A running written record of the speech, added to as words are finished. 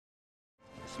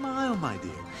Smile, my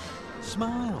dear.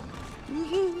 Smile.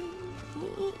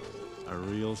 A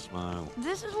real smile.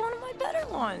 This is one of my better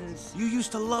ones. You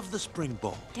used to love the spring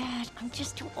ball. Dad, I'm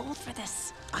just too old for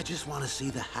this. I just want to see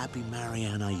the happy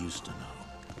Marianne I used to know.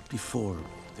 Before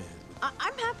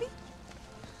I'm happy.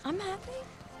 I'm happy.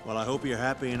 Well, I hope you're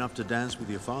happy enough to dance with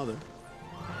your father.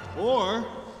 Or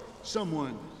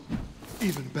someone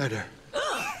even better.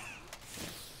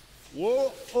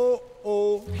 Whoa, oh,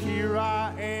 oh, here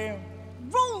I am.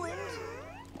 Roland!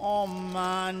 On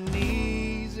my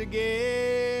knees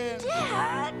again.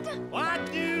 Dad!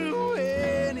 I'd do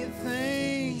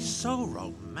anything So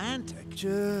romantic.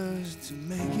 just to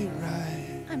make it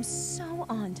right. I'm so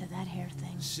on to that hair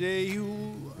thing. Say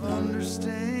you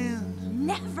understand.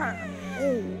 Never!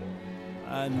 Oh,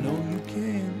 I know you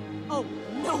can. Oh,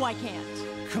 no, I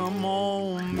can't. Come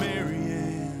on,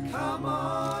 Marianne. Come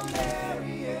on,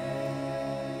 Marianne.